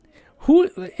Who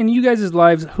in you guys'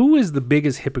 lives? Who is the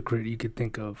biggest hypocrite you could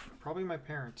think of? Probably my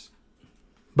parents.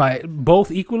 By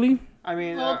both equally? I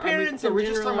mean, parents we're in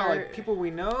just talking about general like people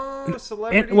we know,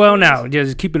 celebrities. Now,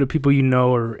 just keep it to people you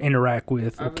know or interact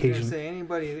with I was occasionally. gonna say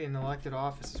anybody in elected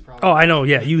office is probably. Oh, I know.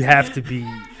 Yeah, you have to be.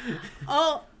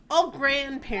 All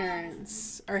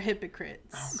grandparents are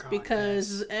hypocrites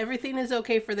because everything is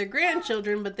okay for their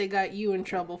grandchildren, but they got you in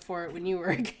trouble for it when you were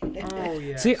a kid. Oh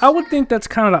yeah. See, I would think that's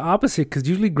kind of the opposite because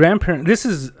usually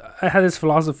grandparents. I had this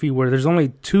philosophy where there's only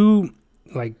two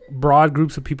like broad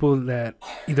groups of people that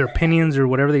either opinions or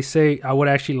whatever they say I would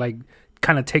actually like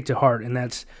kind of take to heart, and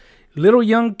that's little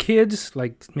young kids,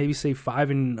 like maybe say 5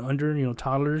 and under,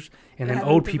 toddlers, and then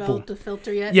old people. The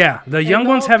filter yet? Yeah, the young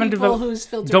ones haven't developed.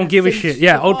 Don't give a shit.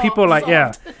 Yeah, old people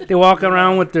they walk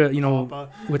around with the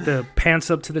with the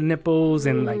pants up to the nipples,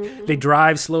 and like they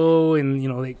drive slow, and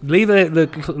they leave the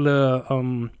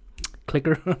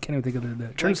clicker. I can't even think of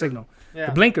the turn signal. Yeah.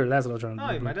 The blinker. That's what I was trying to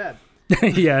do. Oh, my dad.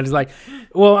 Yeah, it's like,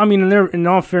 well, I mean, in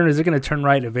all fairness, they're gonna turn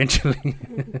right eventually.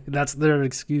 That's their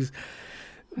excuse.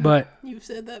 But you've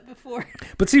said that before.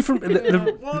 But see, from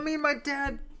well, I mean, my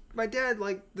dad,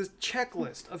 like this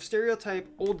checklist of stereotype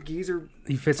old geezer.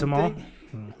 He fits them all.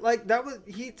 Like that was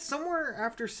somewhere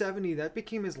after 70. That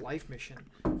became his life mission.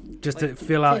 Just to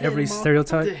fill out every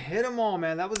stereotype. To hit them all,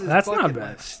 man. That was his That's bucket not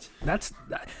bad. list. That's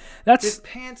his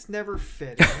pants never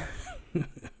fit.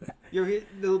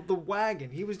 The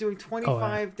wagon. He was doing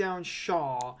 25 down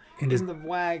Shaw in the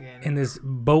wagon. In this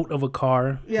boat of a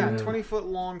car. Yeah, 20-foot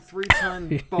long,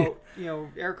 3-ton boat.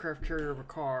 Aircraft carrier of a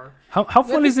car. How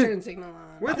fun is it?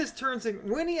 With his turn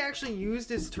signal. When he actually used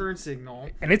his turn signal.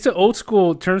 And it's an old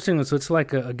school turn signal, so it's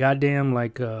like a goddamn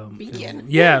beacon.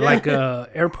 Yeah, like a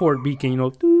airport beacon.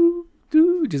 Doo,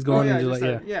 doo, just going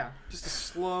just a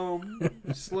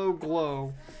slow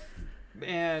glow,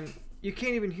 and. You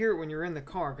can't even hear it when you're in the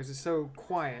car because it's so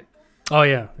quiet. Oh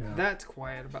yeah. That's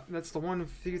quiet. That's the one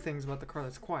few things about the car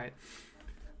that's quiet.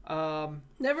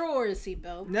 Never wore a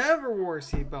seatbelt. Never wore a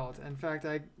seatbelt. In fact,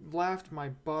 I laughed my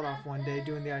butt off one day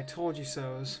doing the "I told you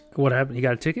so"s. What happened? You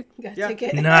got a ticket? Got a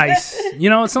ticket. Nice.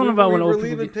 It's something about when old people.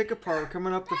 We were leaving Pick-a-Park,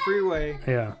 coming up the freeway.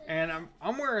 Yeah. And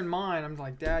I'm wearing mine. I'm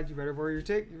like, Dad, you better wear your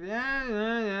ticket.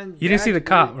 Yeah. You didn't see the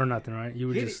cop or nothing, right? You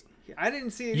were just. I didn't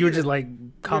see it. You were just like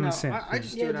common sense. I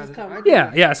just do it as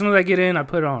as soon as I get in, I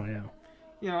put it on.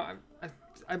 Yeah.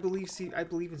 I believe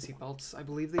in seatbelts. I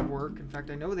believe they work. In fact,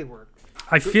 I know they work.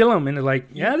 I feel them, and they're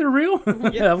like, they're real.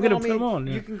 Yeah, I'm gonna put them on.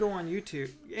 Yeah. You can go on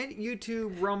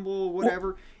YouTube, Rumble,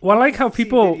 whatever. Well, I like how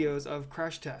people videos of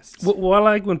crash tests. Well, I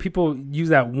like when people use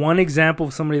that one example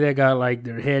of somebody that got like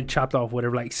their head chopped off,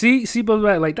 whatever. Like,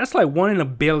 seatbelts, like that's like 1 in a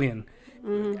billion.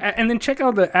 Mm-hmm. And then check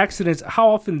out the accidents, how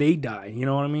often they die. You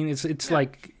know what I mean? It's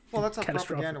like that's how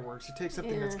propaganda works. You take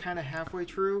something that's kind of halfway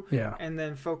true, and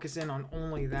then focus in on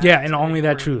only that. Yeah, and only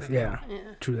that truth. Yeah,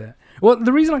 true that. Well,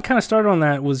 the reason I kind of started on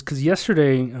that was because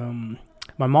yesterday,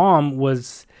 my mom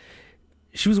was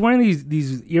wearing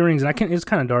these earrings, and it's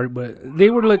kind of dark, but they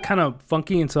were like kind of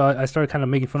funky, and so I started kind of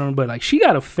making fun of them. But like, she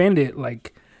got offended,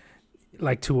 like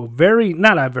to a very,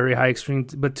 not a very high extreme,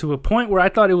 but to a point where I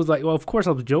thought it was like, well, of course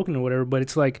I was joking or whatever, but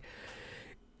it's like,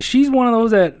 she's one of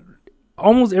those that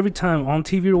almost every time on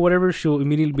TV or whatever, she'll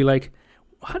immediately be like,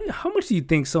 how much do you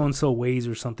think so-and-so weighs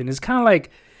or something? It's kind of like,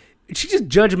 she's just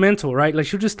judgmental, right? Like,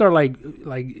 she'll just start like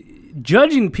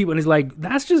judging people, and it's like,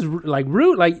 that's just like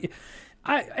rude. Like,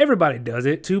 everybody does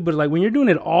it too, but like when you're doing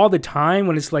it all the time,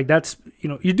 when it's like, that's,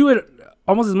 you do it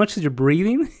almost as much as you're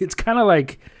breathing, it's kind of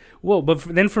like, whoa, but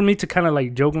then for me to kind of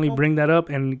like jokingly bring that up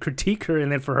and critique her,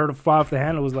 and then for her to fly off the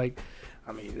handle was like,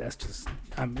 I mean, that's just,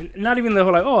 not even the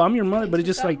whole like, oh, I'm your mother, but it's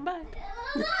just like.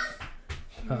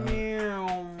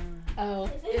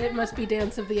 It must be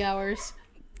Dance of the Hours.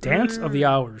 Dance of the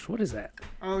Hours. What is that?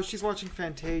 Oh, she's watching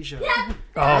Fantasia.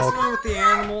 That's the one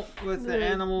with the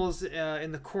animals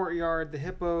in the courtyard, the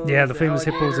hippos. Yeah, the famous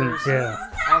hippos and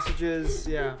ostriches.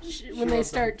 Yeah. When they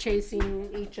start chasing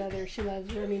each other, she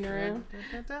loves running around.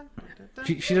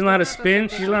 She doesn't know how to spin.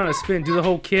 She doesn't know how to spin. Do the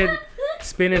whole kid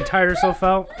spin and tire herself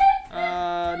out?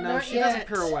 No, she does a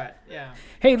pirouette. Yeah.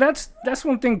 Hey, that's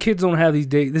one thing kids don't have these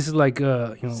days. This is like sit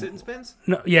and spins.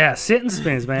 No, yeah, sit and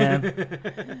spins, man.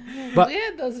 But we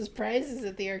had those as prizes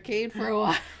at the arcade for a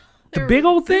while. The big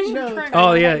old thing?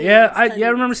 Oh yeah. I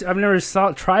remember. I've never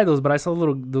tried those, but I saw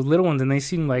those little ones, and they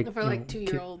seem like for like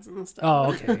 2-year-olds and stuff.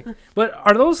 Oh, okay. But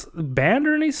are those banned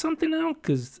or something now?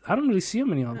 Because I don't really see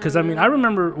them anymore. Because I mean, I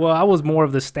remember. Well, I was more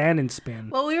of the stand and spin.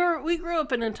 Well, we grew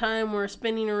up in a time where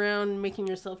spinning around, making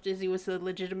yourself dizzy was a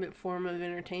legitimate form of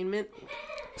entertainment.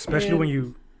 Especially when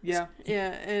you Yeah. Yeah,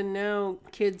 and now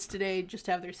kids today just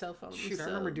have their cell phones. Shoot, so. I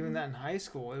remember doing that in high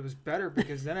school. It was better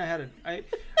because then I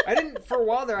didn't, for a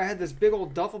while there, I had this big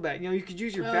old duffel bag. You know, you could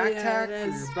use your backpack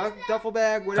or your duffel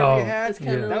bag, whatever you had.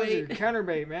 That was your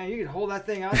counterweight, man. You could hold that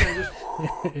thing out there and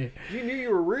just, you knew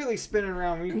you were really spinning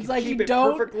around. You could keep it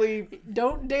perfectly.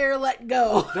 Don't dare let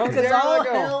go. Don't dare let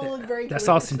go. Hell would break That's loose.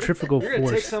 all centrifugal You're going to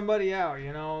take force. somebody out,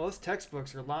 you know. Those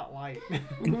textbooks are not light.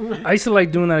 I used to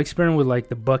like doing that experiment with like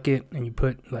the bucket and you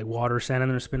put like water, sand in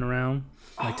there, spin around,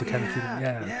 like to kind of keep it.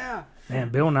 Yeah. Man,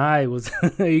 Bill Nye was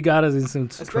he got us in some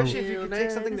trouble. Especially if you could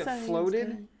take something that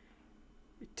floated,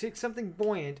 take something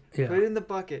buoyant, put it in the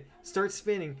bucket, start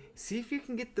spinning. See if you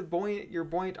can get your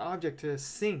buoyant object to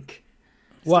sink.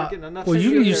 Well,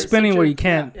 you're spinning where you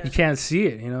can't see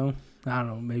it. You know, I don't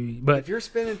know, maybe, but if you're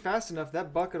spinning fast enough,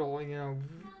 that bucket will, you know,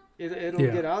 it'll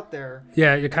get out there.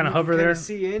 Yeah, you kind of hover there.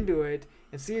 See into it.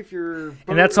 And see if your boat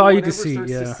and that's all you can see.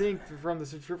 Starts to sink from the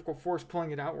centrifugal force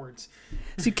pulling it outwards.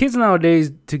 See, kids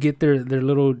nowadays to get their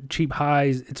little cheap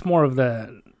highs, it's more of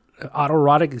the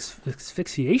autoerotic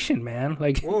asphyxiation, man.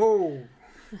 Like, whoa.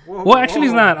 Well, actually,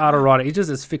 it's not autoerotic. It's just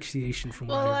asphyxiation from.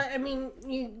 Well, I mean,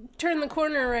 you turn the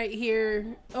corner right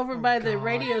here over by the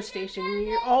radio station.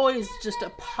 You're always just a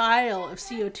pile of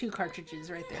CO2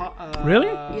 cartridges right there. Really?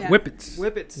 Yeah. Whippets.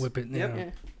 Whippet. Yeah.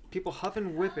 Yeah. People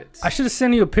huffing whippets. I should have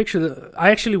sent you a picture.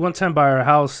 I actually one time by our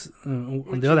house,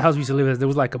 the other house we used to live at, there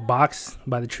was like a box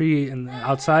by the tree and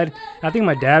outside. I think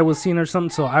my dad was seeing or something,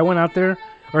 so I went out there,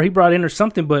 or he brought in or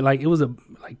something. But like it was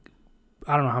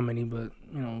I don't know how many, but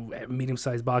you know, a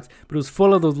medium-sized box. But it was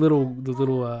full of those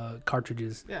little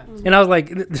cartridges. Yeah. And I was like,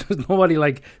 there's nobody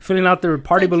like filling out their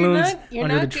party balloons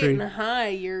under the tree. You're not getting high.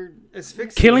 You're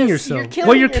killing yourself.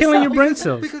 You're killing your brain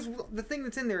cells. Because the thing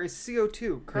that's in there is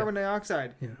CO2, carbon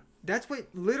dioxide. Yeah. That's what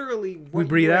we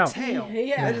breathe out. Exhale.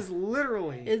 Yeah. That is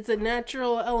literally. It's a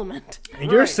natural element.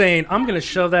 And you're saying, I'm going to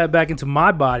shove that back into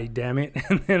my body, damn it.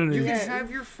 And then you can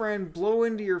have your friend blow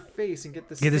into your face and get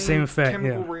the same effect,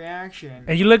 chemical reaction.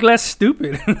 And you look less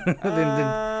stupid.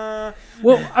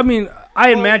 Well, I mean,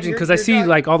 I imagine because I see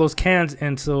like all those cans,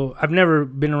 and so I've never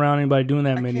been around anybody doing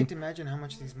that many. I can't imagine how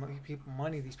much these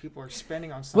people are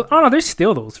spending on something. Well, I don't know. They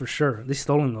steal those for sure. They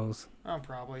stolen those. Oh,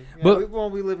 probably. Yeah,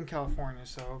 but we live in California,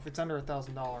 so if it's under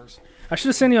 $1,000, I should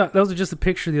have sent you. That was just a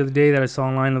picture the other day that I saw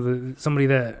online of somebody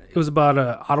that it was about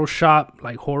a auto shop,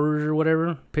 like horrors or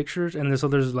whatever pictures, and so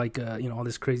there's like all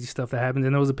this crazy stuff that happens.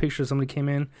 And there was a picture of somebody came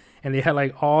in and they had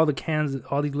like all the cans,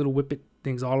 all these little whippet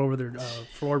things all over their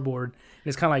floorboard. And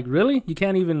it's kind of like, really? You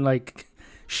can't even like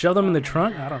shove them in the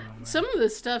trunk? I don't know, man. Some of the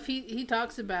stuff he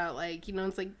talks about, like, you know,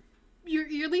 it's like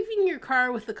you're leaving your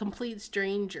car with a complete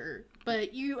stranger,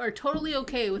 but you are totally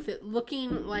okay with it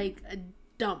looking like a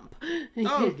dump.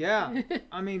 Oh, yeah.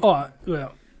 I mean...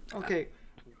 Okay,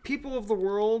 people of the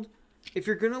world, if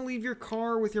you're going to leave your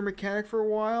car with your mechanic for a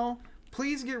while,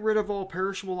 please get rid of all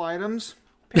perishable items.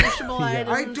 Perishable items.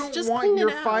 I don't want your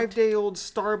 5-day-old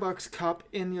Starbucks cup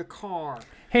in your car.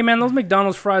 Hey, man, those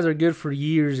McDonald's fries are good for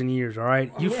years and years, all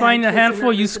right? You find a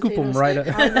handful, you scoop them right up.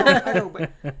 I know,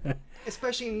 but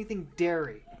especially anything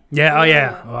dairy.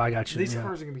 Yeah, Oh, I got you. These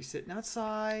cars are going to be sitting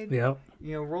outside. Yep.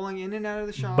 You know, rolling in and out of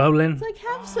the shop. Bubbling. It's like,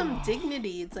 have some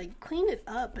dignity. It's like, clean it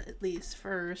up at least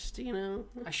first, you know?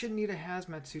 I shouldn't need a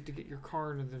hazmat suit to get your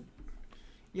car into the...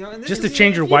 You know, and just to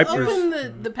change your wipers. If you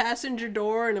open the passenger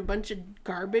door and a bunch of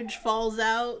garbage falls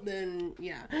out, then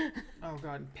yeah. Oh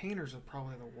god, painters are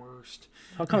probably the worst.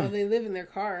 How come? Well, they live in their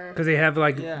car. Because they have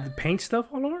like the paint stuff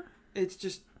all over? It's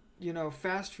just, you know,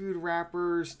 fast food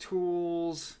wrappers,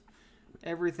 tools,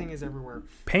 everything is everywhere.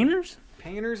 Painters?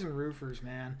 Painters and roofers,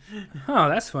 man. Oh,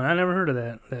 that's fun. I never heard of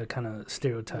that kind of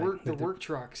stereotype. The work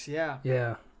trucks, yeah.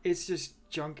 Yeah. It's just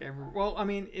junk everywhere. Well, I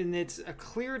mean, and it's a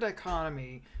clear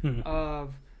dichotomy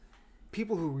of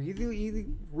people who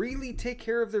really take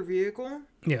care of their vehicle.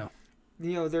 Yeah.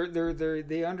 You know,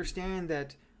 they understand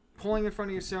that pulling in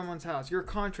front of someone's house. You're a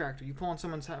contractor. You pull in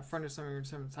front of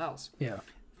someone's house. Yeah.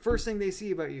 First thing they see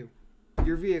about you,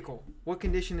 your vehicle. What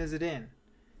condition is it in?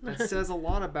 That says a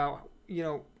lot about, you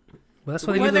know. Well, that's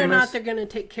why whether or not they're going to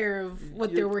take care of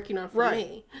what they're working on for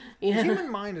me. Yeah. The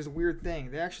human mind is a weird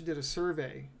thing. They actually did a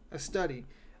study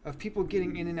of people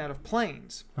getting in and out of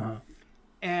planes. Uh-huh.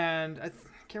 And I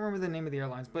can't remember the name of the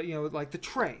airlines, but, you know, like the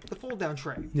fold-down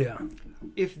tray. Yeah.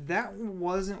 If that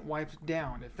wasn't wiped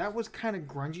down, if that was kind of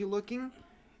grungy looking,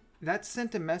 that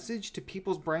sent a message to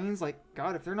people's brains like,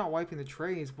 God, if they're not wiping the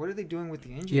trays, what are they doing with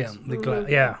the engines? Yeah,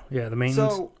 the maintenance.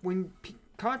 So when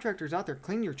contractors out there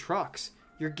clean your trucks,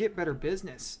 you get better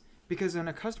business. Because when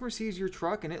a customer sees your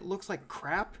truck and it looks like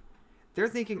crap, they're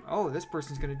thinking, oh, this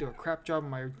person's going to do a crap job in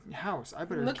my house. I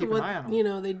better keep an eye on them. You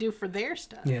know, they do for their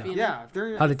stuff. Yeah. You know? Yeah.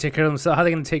 They're, how they take care of themselves. How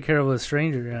they going to take care of a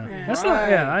stranger. Yeah. That's not.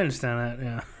 Yeah, I understand that.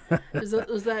 Yeah.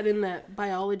 Was that in that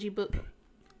biology book?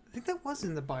 I think that was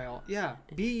in the bio. Yeah.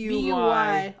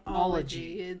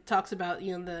 BUY-ology. It talks about,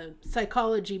 you know, the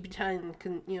psychology behind,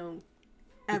 you know,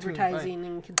 advertising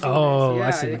and consumers. Oh, yeah,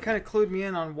 I see. It kind of clued me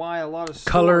in on why a lot of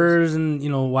stores, colors and, you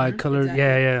know, why colors. Exactly.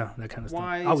 Yeah, that kind of stuff.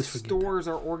 why I always forget stores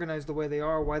are organized the way they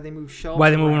are, why they move shelves. why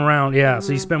they move them around. Yeah,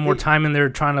 so you spend more time in there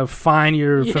trying to find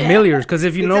your Yeah. familiars. Because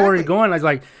if you know where you're going,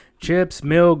 like chips,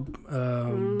 milk,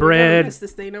 bread,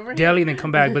 This thing over deli, here. then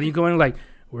come back. But you go in like,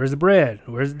 where's the bread?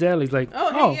 Where's the deli? It's like,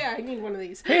 Oh, hey, yeah, I need one of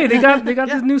these. hey, they got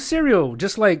this new cereal.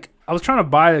 Just like I was trying to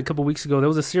buy it a couple weeks ago. There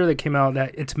was a cereal that came out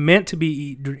that it's meant to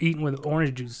be eaten with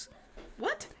orange juice.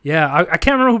 What? Yeah, I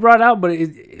can't remember who brought it out, but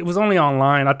it was only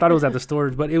online. I thought it was at the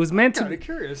stores, but it was meant to. Kind of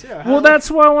curious, yeah. Well, that's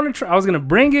why I want to try. I was gonna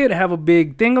bring it, have a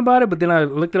big thing about it, but then I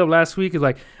looked it up last week. It's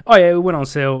like, oh yeah, it went on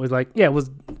sale. It was like, yeah, it was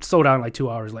sold out in like 2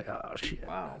 hours. Like, oh shit.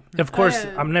 Wow. Of course,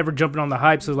 I'm never jumping on the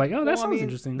hype, so it's like, oh, that sounds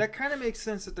interesting. That kind of makes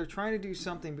sense that they're trying to do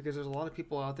something because there's a lot of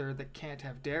people out there that can't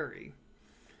have dairy.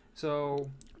 So.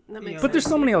 That makes But there's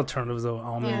sense. so many alternatives though.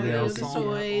 Almond Yeah, milk.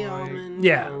 soy, almond.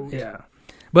 Yeah.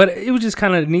 But it was just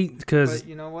kind of neat because. But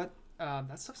you know what?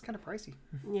 That stuff's kind of pricey.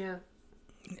 Yeah.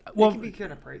 Well, it can be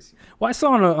kind of pricey. Well, I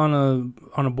saw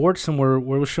on a board somewhere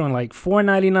where it was showing like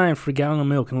 $4.99 for a gallon of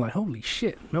milk, and I'm like, holy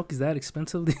shit, milk is that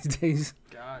expensive these days?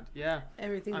 God, yeah.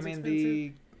 Everything's expensive.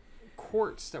 The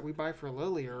quarts that we buy for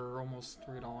Lily are almost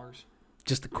 $3.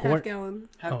 Just a quart? Half-gallon.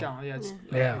 Half gallon, yeah. It's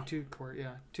Yeah. 2 quart,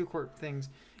 yeah. 2 quart things.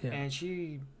 Yeah.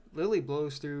 And Lily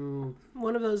blows through.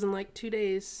 One of those in like 2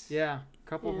 days. Yeah, a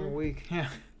couple of them a week. Yeah.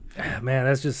 Man,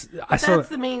 that's just. That's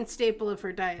the main staple of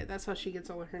her diet. That's how she gets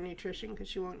all of her nutrition because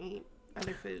she won't eat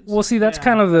other foods. Well, see, that's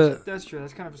kind of the. That's true.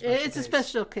 That's kind of a special case. It's a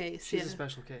special case. She's a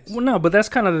special case. Well, no, but that's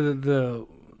kind of the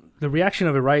reaction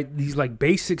of it, right? These like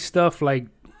basic stuff, like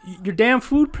your damn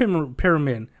food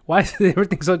pyramid. Why is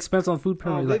everything so expensive on food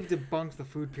pyramid? They've debunked the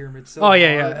food pyramid so hard.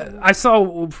 Yeah. I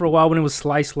saw for a while when it was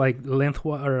sliced like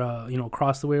lengthwise or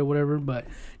across the way or whatever. But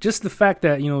just the fact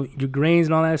that your grains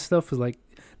and all that stuff is like.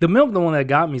 The milk, the one that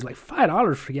got me, is like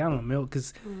 $5 for a gallon of milk.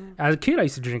 Because as a kid, I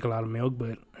used to drink a lot of milk,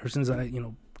 but ever since I,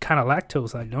 kind of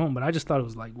lactose, I don't. But I just thought it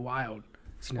was like wild.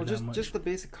 Well, just the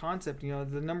basic concept,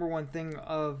 the number one thing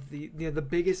of the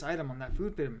biggest item on that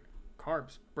food pyramid,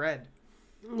 carbs, bread.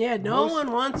 Yeah, no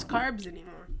one wants carbs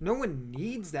anymore. No one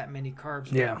needs that many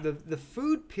carbs. Yeah. The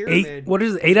food pyramid. What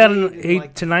is it?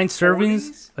 8 to 9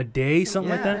 servings a day, something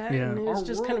like that. Yeah. It was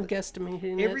just kind of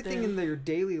guesstimating. Everything in your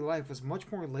daily life was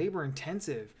much more labor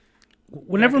intensive.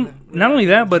 Not only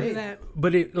that,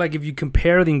 but it, like if you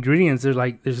compare the ingredients,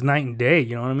 there's night and day.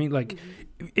 You know what I mean? Like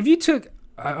if you took.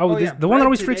 The one that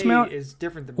always freaks me out is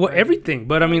different than bread. Everything.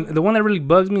 But I mean, the one that really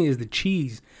bugs me is the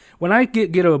cheese. When I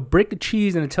get a brick of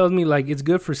cheese and it tells me like it's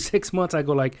good for 6 months, I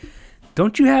go like,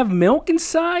 don't you have milk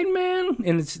inside, man?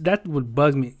 And that would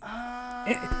bug me.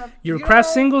 Your Kraft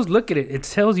singles, look at it. It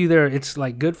tells you there it's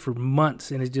like good for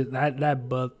months, and it's just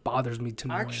that bothers me to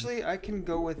no end. Actually, I can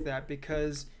go with that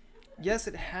because yes,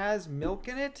 it has milk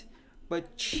in it,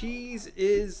 but cheese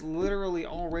is literally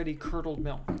already curdled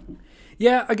milk.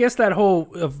 Yeah, I guess that whole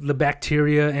of the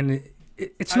bacteria and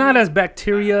it's not as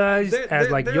bacterialized as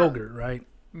like yogurt, right?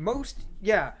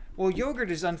 Well, yogurt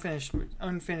is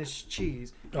unfinished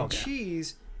cheese. And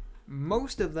cheese,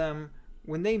 most of them,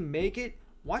 when they make it,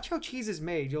 watch how cheese is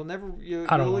made. You'll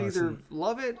either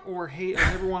love it or hate or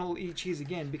never want to eat cheese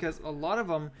again because a lot of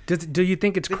them. Do you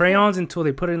think it's crayons until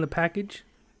they put it in the package?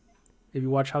 If you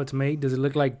watch how it's made, does it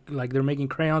look like they're making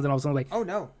crayons and all of a sudden like? Oh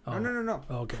no! No!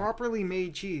 Okay. Properly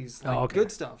made cheese, good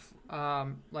stuff.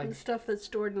 Like the stuff that's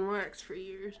stored in wax for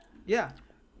years. Yeah,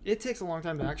 it takes a long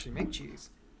time to actually make cheese,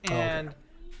 and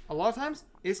a lot of times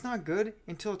it's not good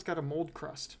until it's got a mold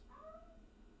crust.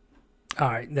 All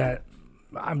right,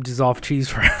 I'm just off cheese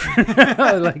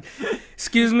forever. Like,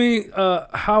 excuse me,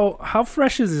 how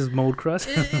fresh is this mold crust?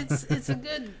 It's a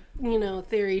good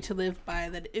theory to live by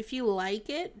that if you like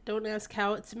it, don't ask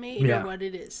how it's made or what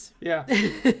it is. Yeah.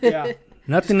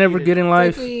 Nothing ever good in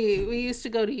life. Like we used to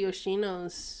go to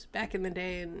Yoshino's back in the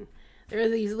day, and there were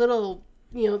these little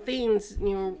things.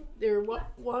 They're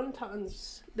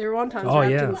wontons. They're wontons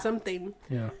wrapped in something.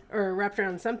 Yeah. Or wrapped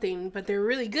around something, but they're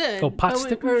really good. Oh, pot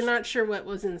stickers? We're not sure what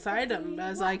was inside them. But I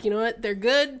was like, you know what? They're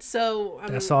good, so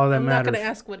that's all that matters. I'm not going to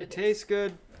ask what it tastes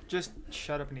good. Just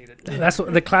shut up and eat it. That's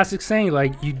what the classic saying.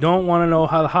 Like, you don't want to know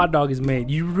how the hot dog is made.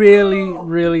 You really,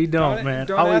 really don't, man.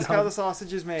 Don't ask how the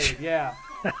sausage is made. Yeah.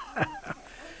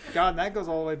 God, that goes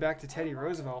all the way back to Teddy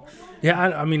Roosevelt. Yeah,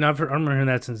 I mean, I remember hearing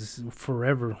that since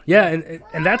forever. Yeah,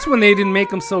 and that's when they didn't make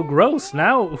them so gross.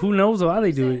 Now, who knows why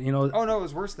they do it? You know. Oh no, it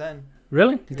was worse then.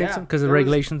 Really? You think so? Because of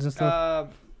regulations and stuff.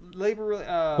 Labor.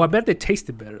 Well, I bet they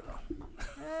tasted better though.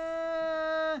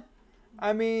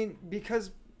 I mean,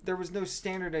 because there was no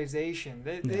standardization.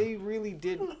 They really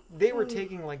did. They were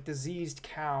taking like diseased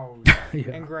cows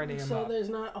and grinding them up. So there's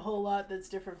not a whole lot that's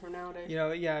different from nowadays. You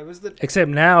know, yeah, it was the. Except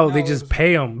now they just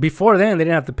pay them. Before then, they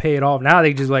didn't have to pay it off. Now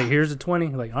they just like, here's a 20.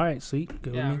 Like, all right, sweet.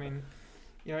 Go I mean,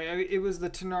 you know, it was the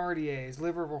Thenardiers,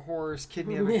 liver of a horse,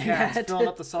 kidney of a cat, filling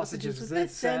up the sausages with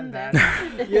this and that.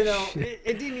 You know,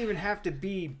 it didn't even have to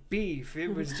be beef.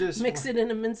 It was just mix it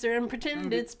in a mincer and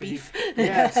pretend it's beef.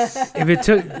 Yes. If it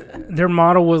took, their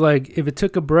motto was like, if it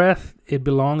took a breath, it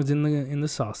belongs in the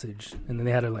sausage, and then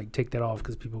they had to like take that off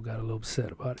because people got a little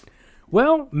upset about it.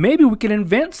 Well, maybe we could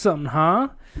invent something, huh?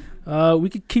 We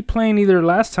could keep playing. Either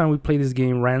last time we played this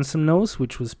game, Ransom Notes,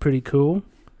 which was pretty cool.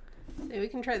 Yeah, we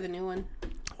can try the new one.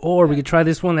 Or we could try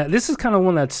this one. This is kind of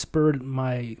one that spurred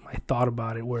my thought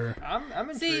about it. Where I'm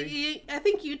intrigued. See, I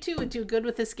think you two would do good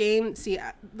with this game. See,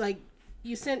 like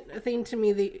you sent a thing to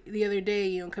me the other day.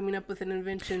 You know, coming up with an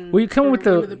invention. Well, you come with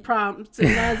the prompts,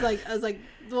 and I was like,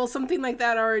 well, something like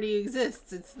that already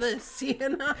exists. It's this, you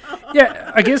know.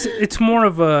 Yeah, I guess it's more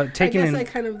of a taking. I guess I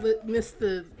kind of missed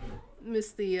the.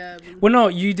 Well, no,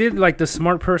 you did like the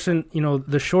smart person, you know,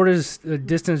 the shortest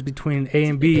distance between A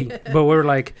and B. But we're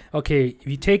like, okay, if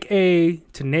you take A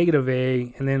to negative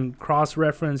A and then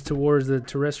cross-reference towards the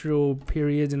terrestrial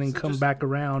periods and then come back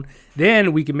around,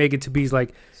 then we can make it to B's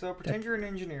like. So pretend you're an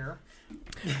engineer.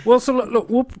 Well, so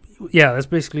look, that's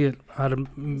basically it. How to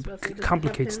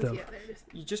complicate stuff. Yeah,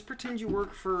 you just pretend you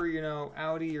work for, you know,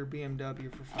 Audi or BMW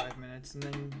for 5 minutes, and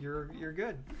then you're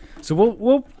good. So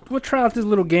we'll try out this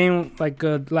little game like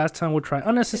last time. We'll try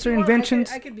unnecessary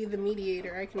inventions. I could be the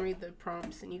mediator. I can read the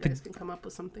prompts, and you guys can come up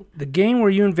with something. The game where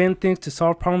you invent things to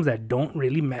solve problems that don't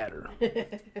really matter.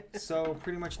 So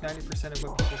pretty much 90% of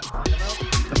what people complain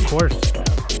about. Of course.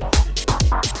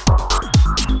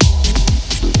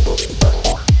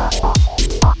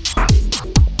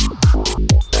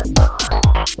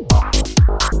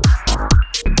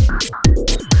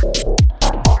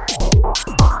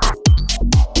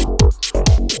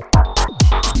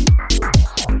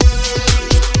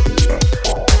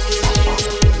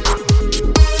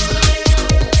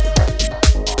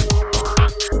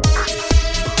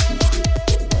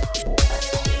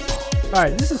 All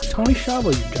right, this is Tony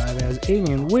Shabo, you drive as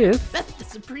Alien with Beth, the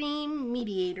Supreme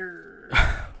Mediator.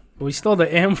 We stole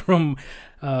the M from.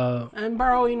 I'm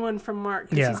borrowing one from Mark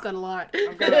because he's got a lot.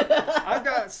 I've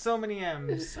got so many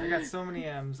M's. I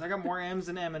got more M's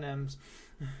than M&M's.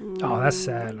 Oh, that's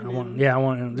sad. I want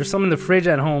them. There's some in the fridge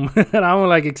at home, and I'm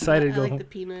like excited to go home. The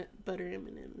peanut butter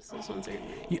M&Ms. Those ones are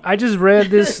great. I just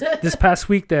read this past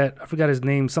week that I forgot his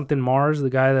name, something Mars, the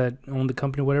guy that owned the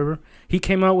company, whatever. He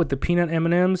came out with the peanut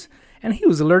M&Ms, and he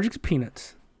was allergic to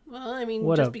peanuts. Well, I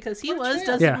mean, just because he was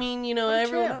doesn't mean, you know,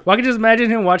 everyone. Well, I can just imagine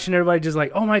him watching everybody just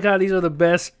like, oh my God, these are the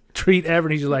best treat ever.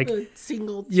 And he's just like, a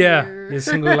single tear. Yeah, a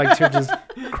single like tear just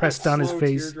crest on his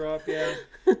face. Teardrop, yeah.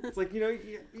 It's like, you know,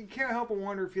 you can't help but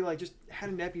wonder if you like just had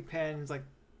an EpiPen. It's like,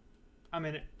 I'm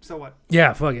in it. So what?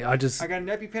 Yeah, fuck it. I got an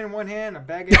EpiPen in one hand, a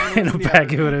bag of and a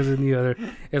bag of it in the other.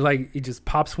 It like he just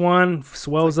pops one,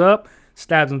 swells up,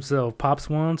 stabs himself. Pops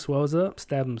one, swells up,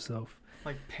 stabs himself.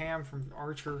 Like Pam from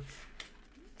Archer.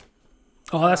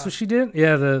 Oh, that's what she did?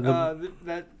 Yeah,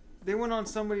 that they went on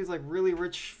somebody's like really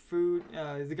rich food.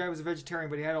 The guy was a vegetarian,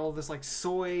 but he had all this like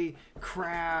soy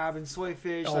crab and soy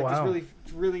fish, this really,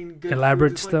 really good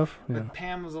elaborate food. stuff. But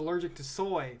Pam was allergic to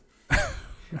soy.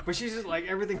 But she's just like,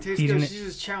 everything tastes good. She's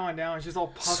just chowing down. She's all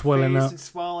puffed face and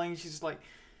swelling. She's just like,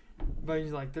 but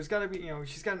he's like, there's got to be, you know,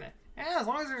 she's got an, as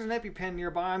long as there's an EpiPen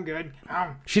nearby, I'm good.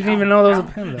 She didn't even know there was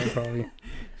a pen though, probably.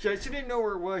 She didn't know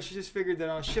where it was. She just figured that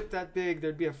on a ship that big,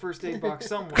 there'd be a first aid box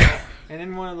somewhere, and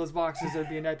in one of those boxes there'd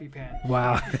be an EpiPen.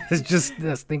 Wow,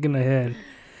 that's thinking ahead.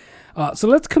 So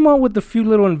let's come up with a few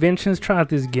little inventions. Try out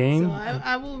this game. So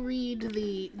I will read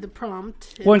the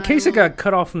prompt. Well, in case it got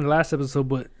cut off from the last episode,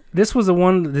 but this was the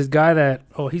one. This guy that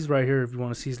he's right here. If you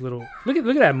want to see his little look at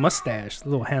that mustache,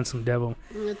 little handsome devil.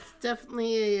 It's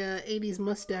definitely a 80s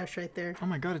mustache right there. Oh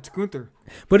my God, it's Gunther.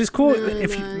 But it's cool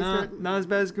not as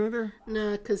bad as Gunther.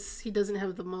 No, because he doesn't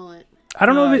have the mullet. I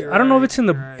don't know if it's in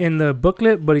the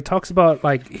booklet, but he talks about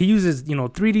like he uses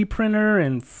 3D printer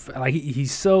and like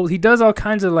he does all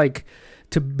kinds of like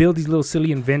to build these little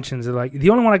silly inventions. And, like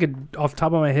the only one I could off the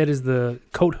top of my head is the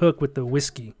coat hook with the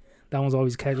whiskey. That one's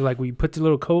always casual. Like we put the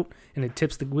little coat and it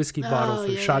tips the whiskey bottle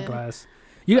for shot glass.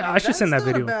 I should send that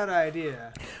video. That's not a bad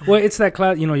idea. Well, it's that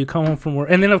class, you come home from work.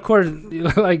 And then, of course,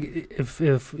 like, if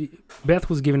Beth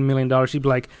was given $1 million, she'd be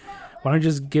like, why don't you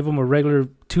just give them a regular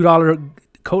 $2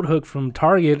 coat hook from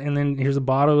Target, and then here's a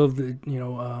bottle of the,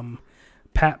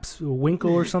 Pabst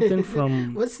Winkle or something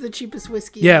from... What's the cheapest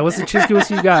whiskey? Yeah, what's the cheapest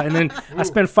whiskey you got? And then I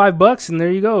spent $5, and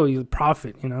there you go. You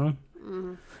profit,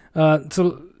 Mm-hmm.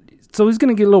 So he's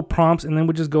going to get little prompts, and then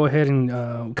we'll just go ahead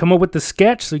and come up with the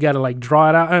sketch. So you got to, like, draw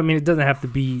it out. I mean, it doesn't have to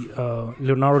be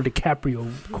Leonardo DiCaprio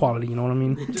quality, you know what I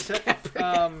mean?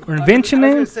 Or invention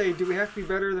name? I was going to say, do we have to be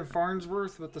better than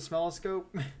Farnsworth with the smelloscope?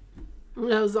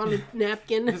 That was on a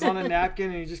napkin. It was on a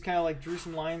napkin, and he just kind of like drew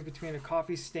some lines between a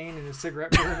coffee stain and a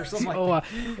cigarette burn or something like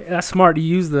that. That's smart. You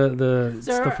use the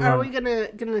so stuff. Are we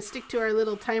gonna stick to our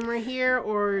little timer here,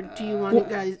 or do you want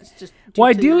guys just? Well,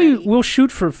 ideally, we'll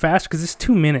shoot for fast because it's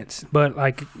 2 minutes. But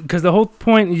because the whole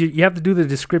point, you have to do the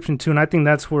description too, and I think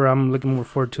that's where I'm looking more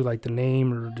forward to, like the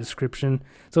name or description.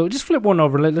 So just flip one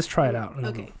over. Let's try it out.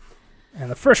 Okay.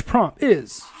 And the first prompt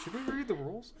is. Should we read the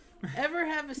rules? Ever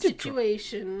have a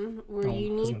situation where you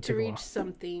need to reach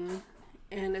something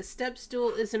and a step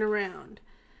stool isn't around?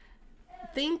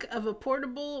 Think of a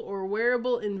portable or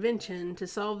wearable invention to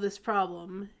solve this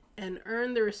problem and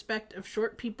earn the respect of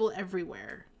short people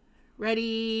everywhere.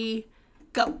 Ready,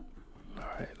 go. All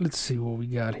right, let's see what we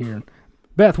got here.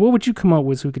 Beth, what would you come up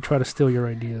with so we could try to steal your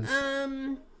ideas?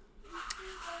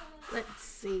 Let's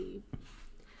see.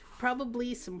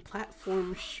 Probably some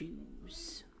platform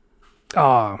shoes.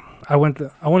 I want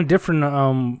a different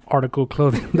article of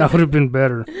clothing. That would have been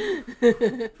better.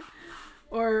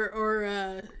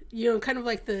 or kind of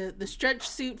like the stretch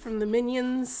suit from the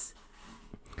Minions.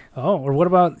 Oh, or what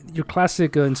about your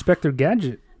classic Inspector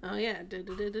Gadget? Oh yeah.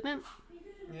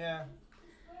 Yeah.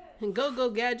 And Go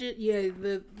Gadget,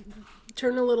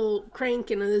 turn a little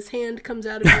crank and this hand comes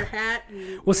out of your hat.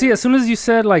 Well, see, as soon as you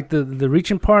said like the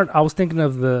reaching part, I was thinking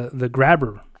of the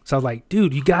grabber. So I was like,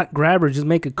 dude, you got grabber. Just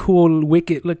make a cool,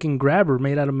 wicked-looking grabber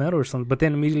made out of metal or something. But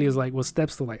then immediately it's like, well,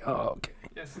 steps to like, oh, okay.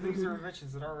 Yeah, so these are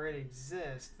inventions that already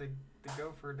exist. The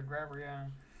gopher, the grabber, yeah.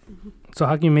 So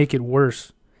how can you make it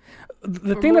worse?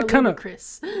 The thing that kind of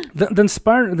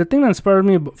the thing that inspired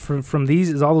me from these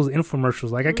is all those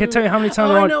infomercials. Like I can't tell you how many times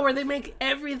I know where they make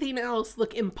everything else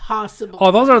look impossible.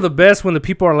 Oh, those are the best when the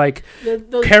people are like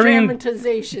those carrying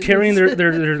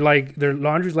their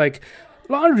laundries like.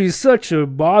 Laundry is such a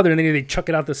bother, and then they chuck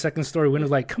it out the second story window.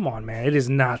 Like, come on, man, it is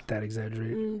not that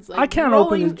exaggerated. Like I can't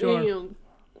open this drawer.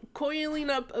 Coiling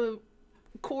up a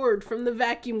cord from the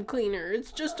vacuum cleaner.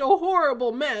 It's just a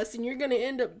horrible mess, and you're gonna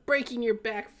end up breaking your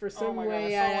back for some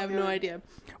way. I have no idea.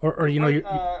 Or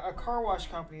a car wash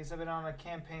companies have been on a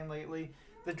campaign lately.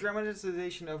 The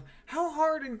dramatization of how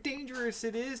hard and dangerous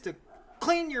it is to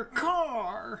clean your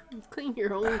car. Clean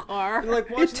your own car. And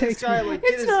like watching this guy like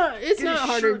get his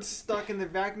shirt stuck in the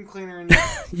vacuum cleaner and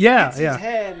his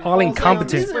head all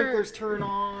incompetent. Sprinklers turn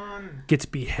on. Gets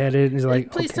beheaded. He's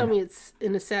like, please tell me it's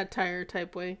in a satire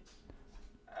type way.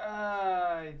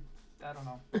 I don't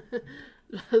know.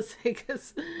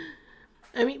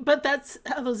 But that's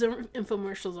how those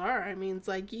infomercials are. I mean, it's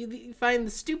like you find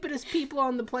the stupidest people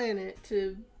on the planet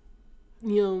to,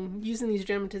 using these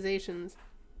dramatizations.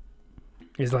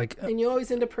 It's like, and you always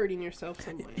end up hurting yourself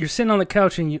some way. You're sitting on the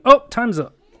couch and time's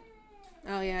up.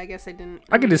 Oh yeah, I guess I didn't.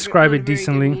 I can describe it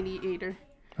decently. Mediator.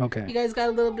 Okay. You guys got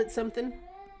a little bit something?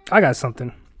 I got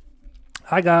something.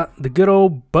 I got the good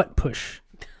old butt push.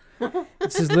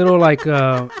 It's this little like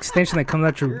extension that comes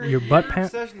out your butt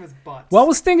pant. Well, I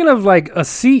was thinking of like a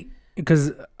seat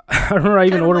because I remember I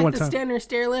even ordered one time. Kind of like the standard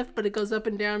stair lift, but it goes up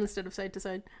and down instead of side to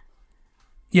side.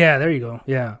 Yeah, there you go.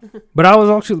 Yeah, but I was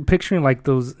actually picturing like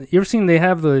those. You ever seen they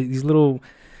have these little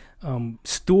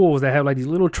stools that have like these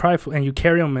little trifle, and you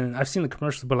carry them. And I've seen the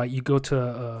commercials, but like you go to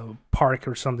a park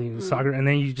or something, soccer, and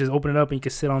then you just open it up and you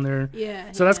can sit on there.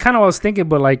 Yeah. So that's kind of what I was thinking,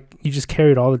 but like you just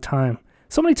carry it all the time.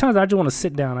 So many times I just want to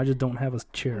sit down. I just don't have a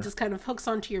chair. It just kind of hooks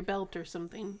onto your belt or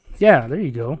something. Yeah, there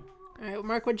you go. All right, well,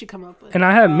 Mark, what'd you come up with? And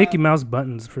I had Mickey Mouse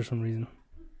buttons for some reason.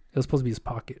 It was supposed to be his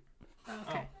pocket.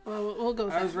 Okay. Well, we'll go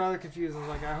with that. I was rather confused. I was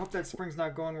like, I hope that spring's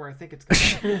not going where I think it's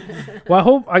going. Well, I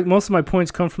hope most of my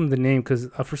points come from the name because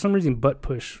for some reason, butt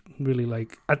push really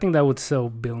I think that would sell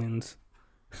billions.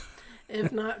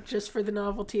 If not just for the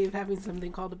novelty of having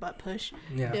something called a butt push.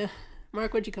 Yeah.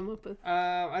 Mark, what'd you come up with?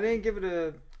 I didn't give it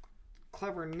a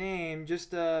clever name,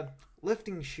 just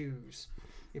lifting shoes.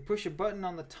 You push a button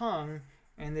on the tongue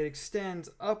and it extends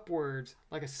upwards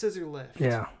like a scissor lift.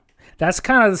 Yeah. That's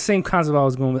kind of the same concept I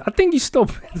was going with. I think you stole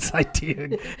this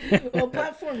idea. Well,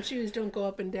 platform shoes don't go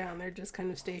up and down; they're just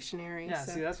kind of stationary. Yeah,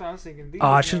 so. see, that's what I was thinking.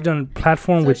 I should have done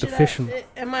platform with the fishing.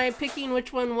 Am I picking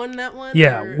which one won that one?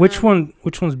 Yeah, or, which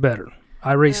one's better?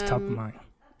 I raised top of mine.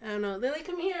 I don't know. Lily,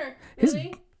 come here.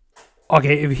 Lily?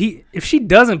 Okay, if she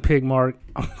doesn't pick Mark,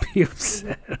 I'm gonna be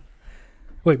upset.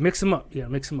 Wait, mix them up. Yeah,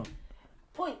 mix them up.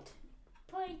 Point.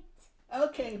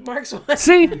 Okay, Mark's one.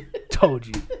 See? Told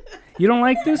you. You don't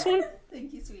like this one?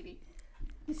 Thank you, sweetie.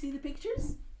 You see the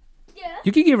pictures? Yeah.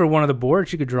 You could give her one of the boards.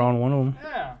 She could draw on one of them.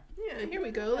 Yeah. Yeah, here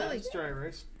we go. Lily. Let's try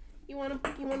erase. You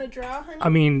wanna draw, honey? I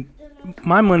mean,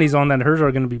 my money's on that hers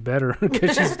are going to be better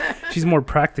because she's more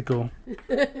practical.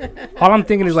 All I'm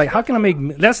thinking is like, how can I make...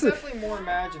 That's the... Definitely more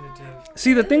imaginative.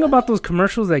 See, the thing about those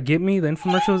commercials that get me, the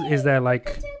infomercials, is that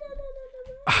like...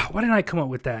 why didn't I come up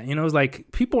with that? You know, it's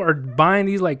like people are buying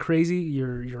these like crazy.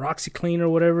 Your OxyClean or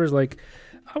whatever is like,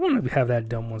 I want to have that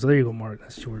dumb one. So there you go, Mark.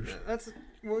 That's yours. That's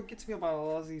what gets me about a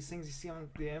lot of these things you see on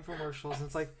the infomercials. And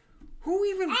it's like, who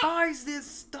even buys this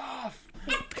stuff?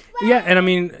 Yeah, and I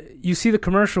mean, you see the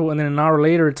commercial, and then an hour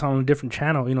later, it's on a different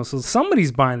channel. You know, so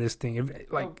somebody's buying this thing.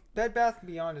 Like Bed Bath &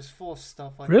 Beyond is full of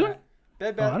stuff like really? that.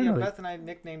 Bed Bath, know Beth and I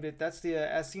nicknamed it. That's the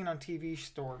As Seen on TV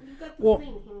store. Well,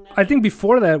 I think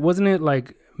before that, wasn't it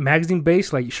like magazine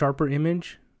based, like Sharper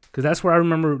Image? Because that's where I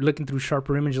remember looking through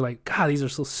Sharper Image, like, God, these are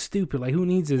so stupid. Like, who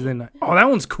needs this? And oh, that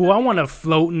one's cool. I want a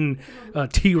floating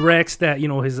T-Rex that, you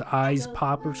know, his eyes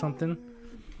pop or something.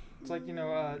 It's like, you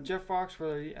know, Jeff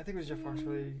Foxworthy. I think it was Jeff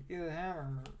Foxworthy. Either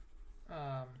him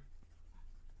or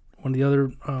one of the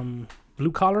other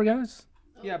blue collar guys.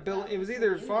 Yeah, Bill. It was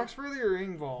either Foxworthy or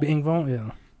Ingvall. Ingvall,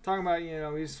 yeah. Talking about, you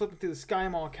know, he's flipping through the Sky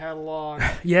Mall catalog.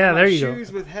 Yeah, there you go.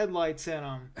 Shoes with headlights in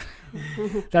them.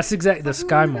 That's exactly the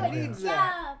Sky Mall.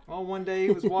 Yeah. Well, one day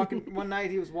he was walking. One night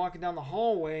he was walking down the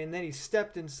hallway, and then he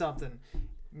stepped in something.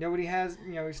 Nobody has,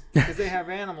 you know, because they have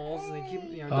animals and they keep,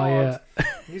 you know, dogs. Oh, yeah.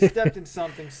 He stepped in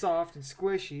something soft and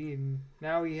squishy, and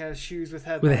now he has shoes with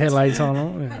headlights. With the headlights on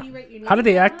them. Yeah. How did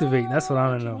they activate? That's what I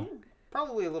don't know.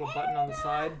 Probably a little button on the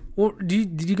side. Well,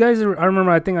 did you guys ever, I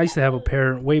remember, I think I used to have a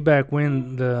pair way back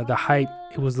when the hype,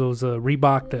 it was those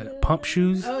Reebok, the pump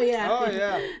shoes. Oh, yeah. Oh,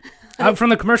 yeah. From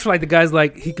the commercial, like the guy's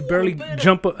like, he could barely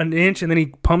jump an inch, and then he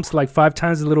pumps like 5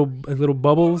 times the little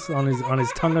bubbles on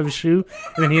his tongue of his shoe,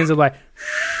 and then he ends up like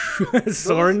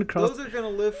soaring across. Those are going to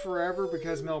live forever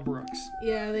because Mel Brooks.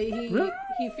 Yeah,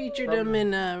 he featured them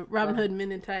in Robin Hood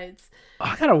Men in Tights.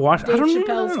 I gotta watch. Dave I don't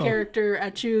Chappelle's know. character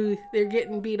Achu, they're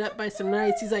getting beat up by some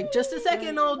knights. He's like, "Just a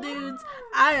second, old dudes,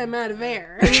 I am out of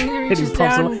air." And he reaches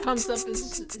down and pumps up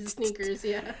his sneakers.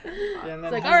 Yeah, And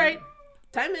it's like, all right,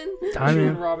 time in. Time in.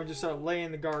 And Robin just started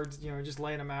laying the guards, you know, just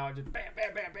laying them out, just bam,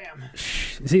 bam, bam, bam.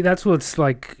 See, that's what's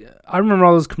like. I remember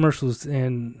all those commercials,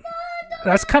 and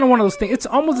that's kind of one of those things. It's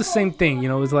almost the same thing, you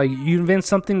know. It's like you invent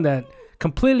something that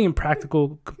completely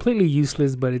impractical, completely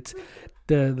useless, but it's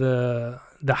the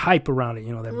hype around it,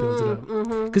 you know, that builds it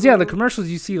up. Because yeah, the commercials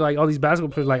you see, like all these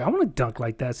basketball players, like I want to dunk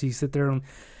like that. So you sit there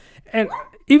and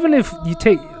even if you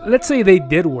take, let's say they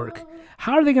did work,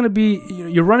 how are they going to be?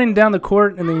 You're running down the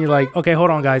court and then you're like, okay, hold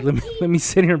on, guys, let me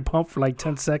sit here and pump for like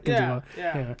 10 seconds.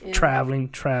 Yeah. Traveling.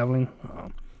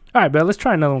 All right, but let's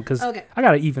try another one because Okay. I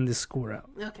gotta even this score out.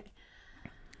 Okay.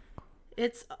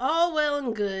 It's all well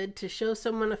and good to show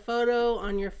someone a photo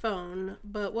on your phone,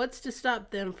 but what's to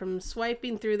stop them from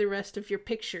swiping through the rest of your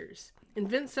pictures?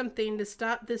 Invent something to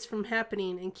stop this from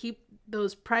happening and keep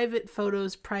those private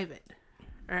photos private.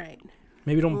 All right.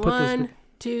 Maybe don't put those. 1,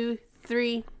 2,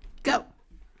 3, go.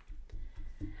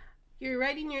 You're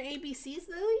writing your ABCs,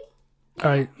 Lily?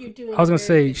 All right. You're doing I was gonna a very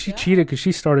say good she job. cheated because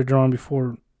she started drawing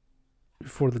before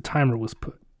the timer was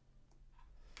put.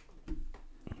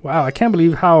 Wow, I can't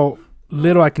believe how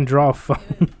little I can draw a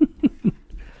phone.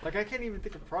 Like I can't even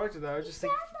think of products of that. I was just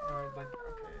thinking, like,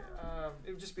 okay,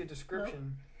 it would just be a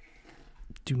description.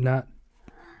 Do not.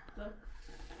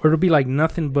 Or it'll be like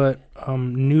nothing but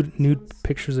nude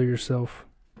pictures of yourself.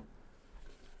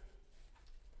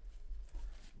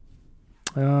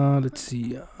 Let's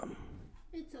see.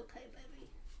 It's okay, baby.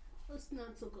 Let's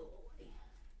not so go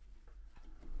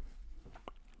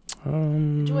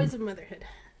away. Joys of motherhood.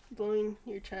 Blowing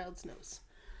your child's nose.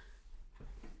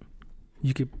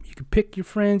 You could pick your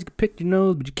friends, you could pick your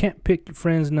nose, but you can't pick your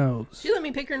friend's nose. She let me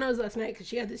pick her nose last night because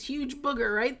she had this huge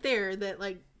booger right there that,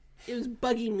 like, it was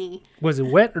bugging me. Was it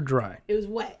wet or dry? It was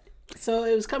wet. So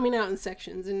it was coming out in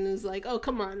sections, and it was like, oh,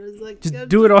 come on. It was like... Just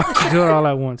do it all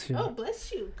at once. Yeah. Oh,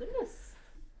 bless you. Goodness.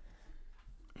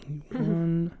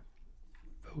 One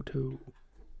photo.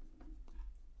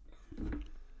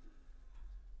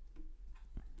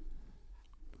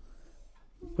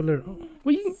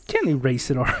 Well, you can't erase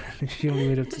it already. She only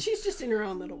made it. She's just in her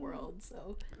own little world,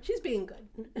 so she's being good.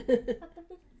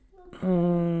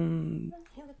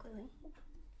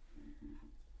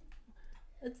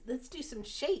 Let's do some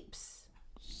shapes.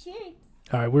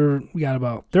 All right, we got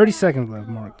about 30 seconds left,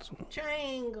 Mark.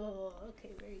 Triangle.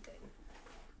 Okay, very good.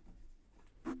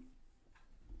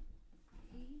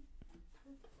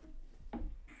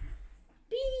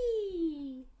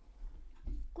 B.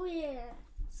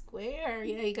 Square.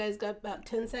 Yeah, you guys got about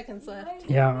 10 seconds left.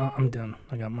 Yeah, I'm done.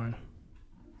 I got mine.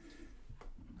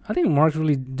 I think Mark's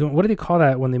really doing. What do they call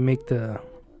that when they make the?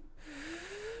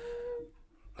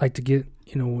 Like to get,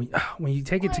 when you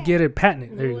take it to get it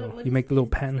patented. There you go. You make the little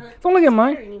patent. Don't look at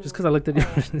mine. Just because I looked at it.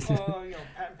 Patent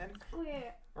pen?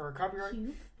 Or a copyright?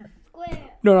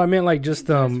 No, I meant like just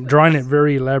drawing it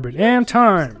very elaborate. And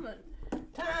time. All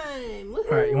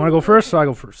right, you want to go first, or I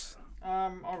go first?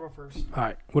 I'll go first. All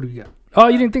right, what do we got? Oh,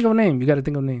 you didn't think of a name. You got to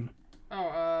think of a name.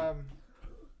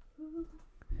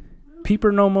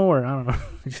 Peeper no more. I don't know.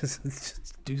 just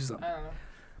do something. I don't know.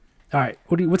 All right,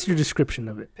 what's your description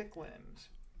of it? Pick limbs.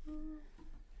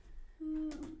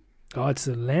 Oh, it's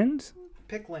a lens?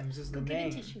 Pick limbs is the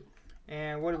name.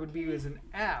 And what it would be is an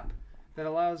app that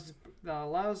allows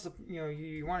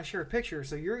you want to share a picture.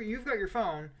 So you've got your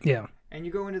phone. Yeah. And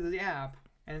you go into the app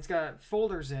and it's got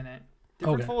folders in it.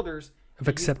 Different folders. If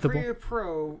acceptable.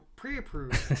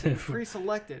 Pre-approved,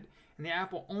 pre-selected. And the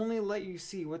app will only let you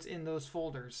see what's in those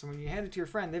folders. So when you hand it to your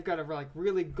friend, they've got to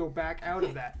really go back out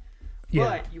of that. Yeah.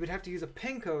 But you would have to use a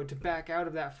PIN code to back out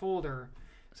of that folder.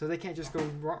 So they can't just go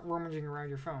rummaging around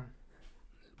your phone.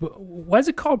 Why is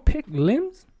it called Pick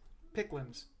Limbs? Pick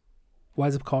Limbs. Why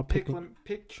is it called Pick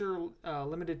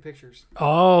limited pictures.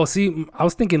 Oh, see, I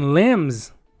was thinking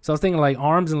limbs. So I was thinking like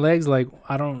arms and legs. Like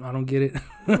I don't get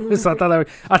it. So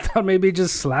I thought maybe it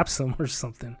just slaps them or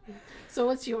something. So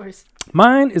what's yours?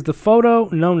 Mine is the photo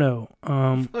no.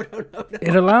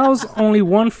 It allows only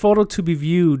one photo to be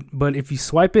viewed, but if you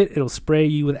swipe it, it'll spray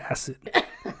you with acid.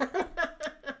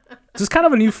 Just kind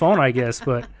of a new phone, I guess,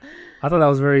 but I thought that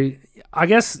was very. I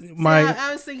guess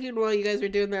I was thinking while you guys were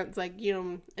doing that, it's like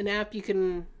an app you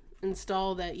can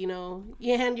install that you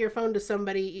hand your phone to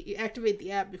somebody, you activate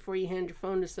the app before you hand your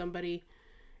phone to somebody,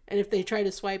 and if they try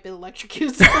to swipe, it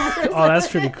electrocutes them. Oh, that's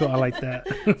pretty cool. I like that.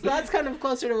 So that's kind of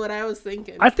closer to what I was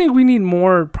thinking. I think we need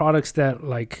more products that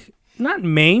like not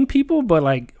maim people, but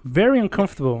like very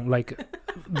uncomfortable. Like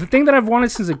the thing that I've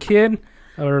wanted since a kid.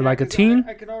 Or like a teen.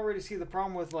 I can already see the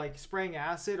problem with like spraying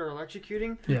acid or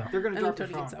electrocuting. Yeah. They're going to drop your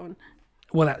phone. That one.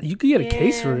 Well, you could get a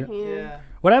case for it. Yeah.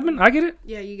 What happened? I get it?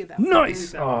 Yeah, you get that one.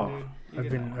 Nice. I've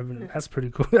been. That's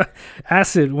pretty cool.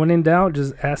 Acid. When in doubt,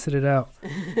 just acid it out.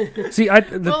 See,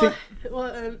 what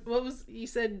was you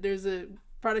said? There's a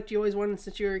product you always wanted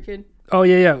since you were a kid. Oh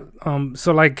yeah.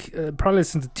 So like probably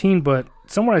since a teen, but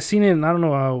somewhere I've seen it, and I don't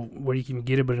know where you can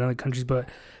get it, but in other countries, but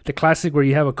the classic where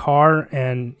you have a car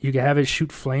and you can have it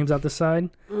shoot flames out the side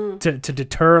to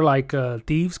deter like car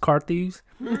thieves.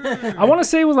 I want to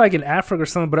say it was like in Africa or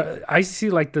something, but I see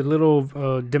like the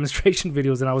little demonstration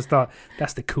videos, and I always thought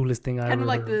that's the coolest thing I ever heard. Kind of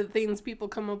like the things people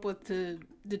come up with to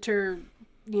deter,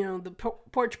 the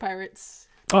porch pirates.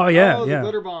 Oh yeah, the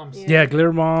glitter bombs. Yeah,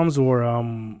 glitter bombs or I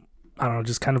don't know,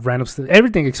 just kind of random stuff.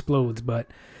 Everything explodes, but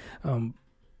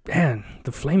man,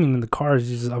 the flaming in the cars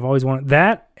just I've always wanted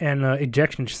that and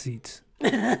ejection seats.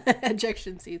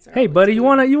 Ejection seats. Hey, buddy, you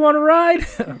wanna ride?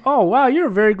 Oh wow, you're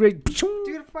a very great.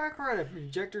 Dude, if I could ride an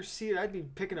ejector seat, I'd be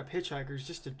picking up hitchhikers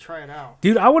just to try it out.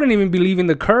 Dude, I wouldn't even be leaving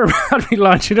the curb. I'd be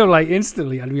launching them like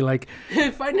instantly. I'd be like,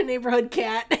 find a neighborhood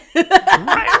cat.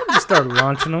 I'd just start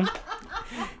launching them.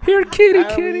 Here, kitty.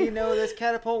 How do you know this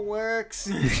catapult works?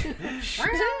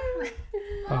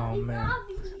 Oh man!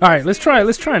 All right, let's try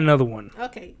another one.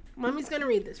 Okay, Mommy's gonna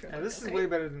read this. This is way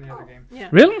better than the other game. Yeah.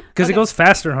 Really? Because it goes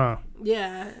faster, huh?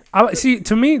 Yeah. See,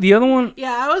 to me, the other one.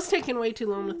 Yeah, I was taking way too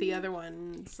long with the other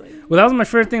one. It's like, well, that was my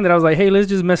favorite thing that I was like, hey, let's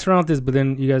just mess around with this. But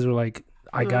then you guys were like,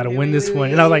 I gotta win this one,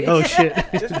 and I was like, oh shit.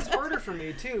 This was harder for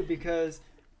me too because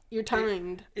you're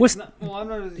timed. I'm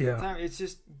not as time. It's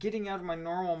just getting out of my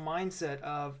normal mindset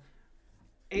of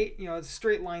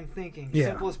straight line thinking.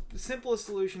 Yeah. Simplest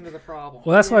solution to the problem.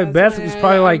 Well, that's why Beth was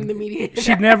probably like,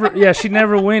 she'd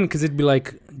never win because it'd be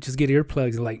like, just get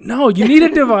earplugs. Like, no, you need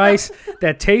a device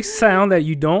that takes sound that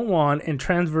you don't want and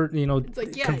converts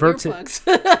earplugs.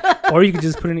 it. Or you could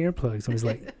just put in earplugs. I was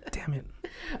like, damn it.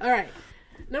 All right.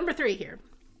 Number 3 here.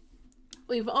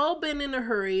 We've all been in a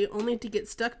hurry only to get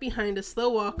stuck behind a slow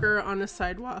walker on a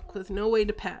sidewalk with no way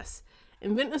to pass.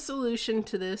 Invent a solution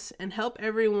to this and help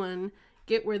everyone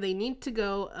get where they need to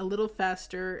go a little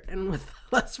faster and with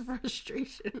less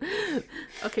frustration.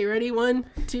 Okay, ready? 1,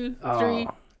 2, 3.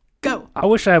 Go. I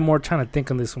wish I had more time to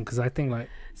think on this one because I think like.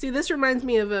 See, this reminds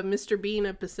me of a Mr. Bean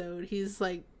episode. He's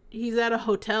at a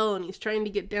hotel and he's trying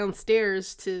to get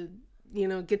downstairs to,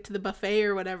 get to the buffet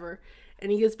or whatever.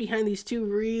 And he gets behind these two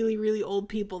really, really old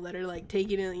people that are like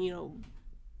taking it,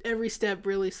 every step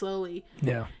really slowly.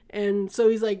 Yeah. And so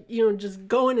he's like, just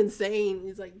going insane.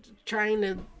 He's like trying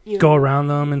to, go around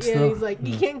them and stuff. Yeah, he's like,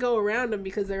 you can't go around them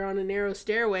because they're on a narrow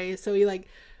stairway. So he like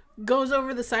goes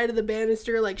over the side of the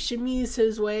banister, like shimmies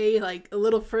his way like a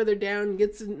little further down,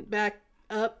 gets back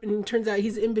up, and it turns out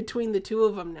he's in between the two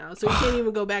of them now. So he can't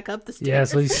even go back up the stairs. Yeah,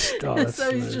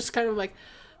 so he's just kind of like,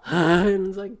 and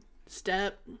he's like,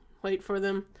 step, wait for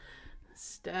them,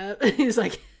 step. He's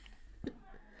like.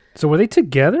 So were they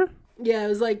together? Yeah, it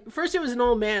was like, first it was an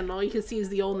old man, and all you can see is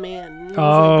the old man.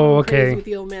 Okay. With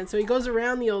the old man. So he goes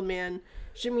around the old man,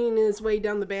 shimmying his way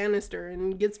down the banister,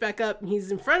 and gets back up, and he's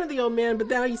in front of the old man, but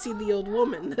now you see the old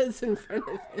woman that's in front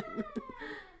of him.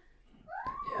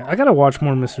 Yeah, I gotta watch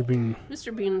more Mr. Bean.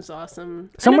 Mr. Bean is awesome.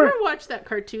 I never watched that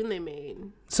cartoon they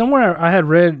made. Somewhere I had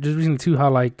read just recently too how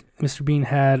like Mr. Bean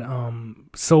had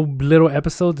so little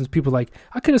episodes, and people like,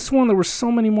 I could have sworn there were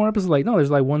so many more episodes. Like, no,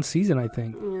 there's like one season, I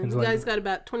think. Yeah, the guy's got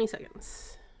about 20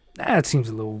 seconds. That seems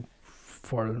a little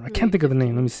farther. I can't think of the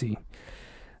name. Let me see.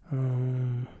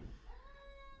 I'm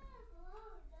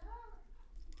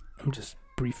just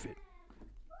brief it.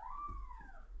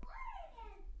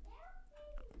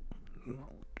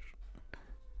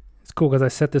 It's cool because I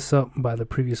set this up by the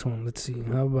previous one. Let's see.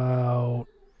 How about...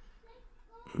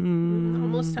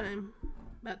 almost time.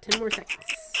 About 10 more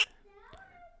seconds.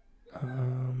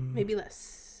 Maybe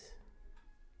less.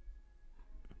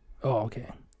 Oh, okay.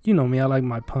 You know me. I like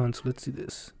my puns. So let's do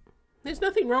this. There's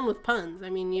nothing wrong with puns. I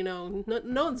mean, no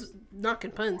one's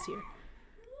knocking puns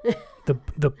here.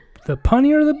 The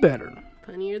punnier, the better.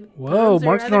 Punnier. Whoa,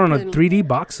 Mark's on a 3D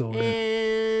box over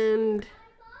there. And...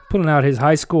 pulling out his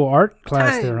high school art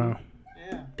class there, huh?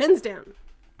 Yeah. Pins down.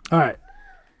 All right.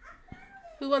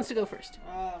 Who wants to go first?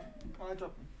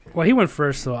 Well, he went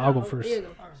first, so I'll go first. You go.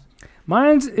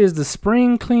 Mine's is the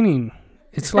spring cleaning.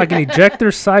 It's like an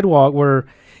ejector sidewalk where,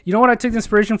 you know what? I took the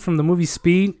inspiration from the movie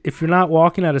Speed. If you're not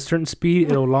walking at a certain speed,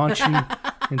 it'll launch you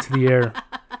into the air.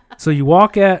 So you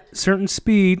walk at certain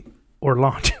speed or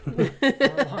launch.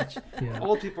 Yeah.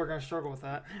 Old people are going to struggle with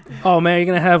that. Oh, man, you're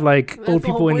going to have like That's old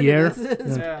people in the air.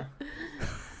 Yeah.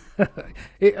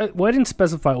 Well, I didn't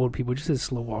specify old people, it just said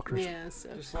slow walkers. Yeah, so.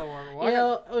 Just slow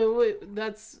walker.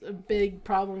 That's a big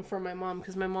problem for my mom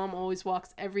because my mom always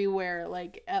walks everywhere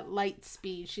like at light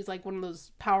speed. She's like one of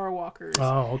those power walkers.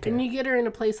 Oh, okay. And you get her in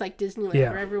a place like Disneyland Yeah.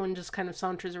 where everyone just kind of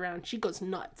saunters around. She goes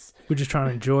nuts. We're just trying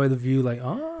to enjoy the view, like,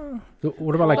 oh.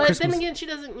 What about like but Christmas? then again, she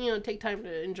doesn't take time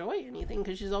to enjoy anything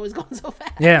because she's always going so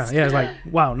fast. Yeah, it's like,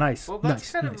 wow, nice. Well,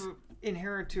 that's nice, kind of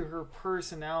inherent to her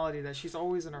personality that she's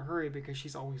always in a hurry because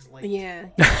she's always late. Yeah.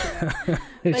 But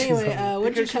anyway,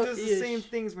 because she does the same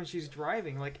things when she's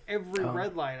driving. Like every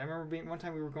red light. I remember one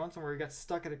time we were going somewhere, we got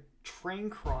stuck at a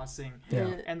train crossing. Yeah.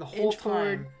 And the whole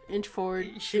time, inch forward.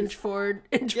 I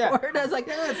was like,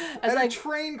 a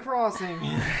train crossing.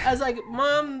 I was like,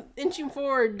 Mom, inching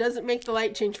forward doesn't make the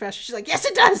light change faster. She's like, yes,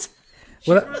 it does.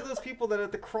 She's one of those people that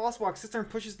at the crosswalk sits there and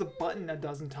pushes the button a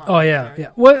dozen times. Oh, yeah, right? Yeah.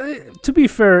 Well, to be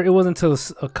fair, it wasn't until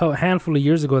a handful of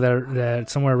years ago that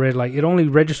somewhere I read, like, it only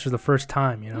registers the first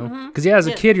time, you know? Because, as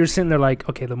a kid, you're sitting there like,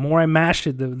 okay, the more I mash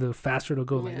it, the faster it'll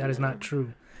go. Like, that is not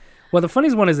true. Well, the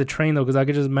funniest one is the train, though, because I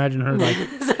could just imagine her, like...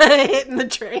 hitting the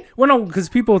train. Well, no, because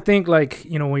people think, like,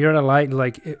 when you're at a light,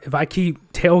 like, if I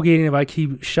keep tailgating, if I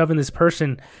keep shoving this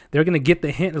person, they're going to get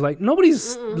the hint. Like,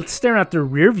 nobody's staring at their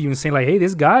rear view and saying, like, hey,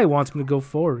 this guy wants me to go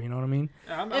forward. You know what I mean?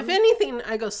 If anything,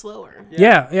 I go slower.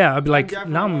 Yeah. I'd be like,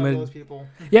 now I'm one of those people.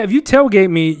 Yeah, if you tailgate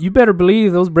me, you better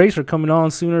believe those brakes are coming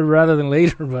on sooner rather than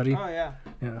later, buddy. Oh,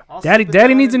 yeah.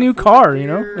 Daddy needs a new car, you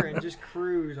know? And just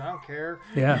cruise. I don't care.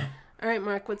 Yeah. All right,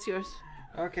 Mark, what's yours?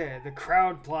 Okay, the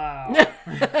crowd plow.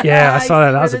 Yeah, I saw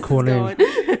that. That was a cool name.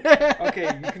 Okay,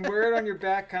 you can wear it on your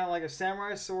back, kind of like a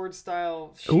samurai sword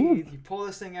style sheath. Ooh. You pull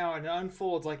this thing out and it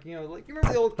unfolds like you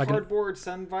remember the old cardboard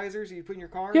sun visors you put in your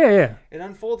car? Yeah. It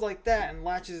unfolds like that and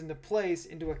latches into place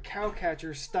into a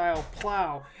cowcatcher style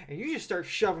plow, and you just start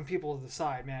shoving people to the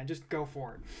side, man. Just go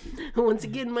for it. Once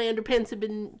again, my underpants have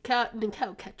been caught in a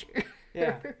cowcatcher.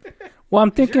 Yeah. Well,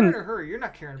 I'm thinking. You're in a hurry. You're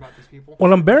not caring about these people.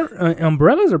 Well,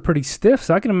 umbrellas are pretty stiff,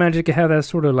 so I can imagine it could have that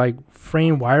sort of like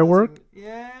frame wire work.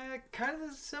 Yeah, kind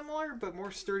of similar, but more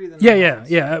sturdy than.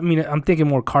 Yeah. I mean, I'm thinking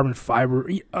more carbon fiber,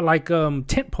 like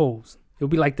tent poles. It'll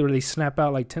be like they snap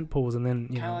out like tent poles, and then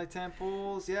kind of like tent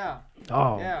poles. Yeah.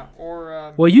 Oh. Yeah.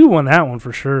 Or. Well, you won that one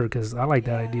for sure because I like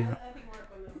that idea.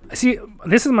 See,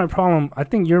 this is my problem. I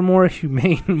think you're more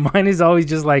humane. Mine is always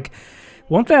just like,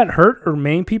 won't that hurt or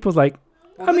maim people? Like,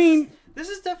 well, this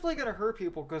is definitely gonna hurt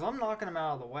people because I'm knocking them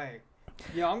out of the way.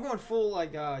 Yeah, I'm going full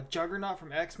like Juggernaut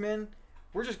from X-Men.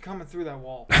 We're just coming through that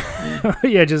wall.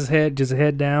 Yeah, just head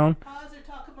down. Pause or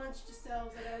talk amongst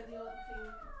yourselves. I gotta deal with the thing.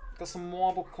 Got some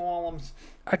wobble columns.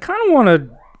 I kind of want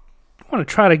to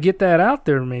try to get that out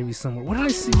there maybe somewhere. What did I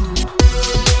see?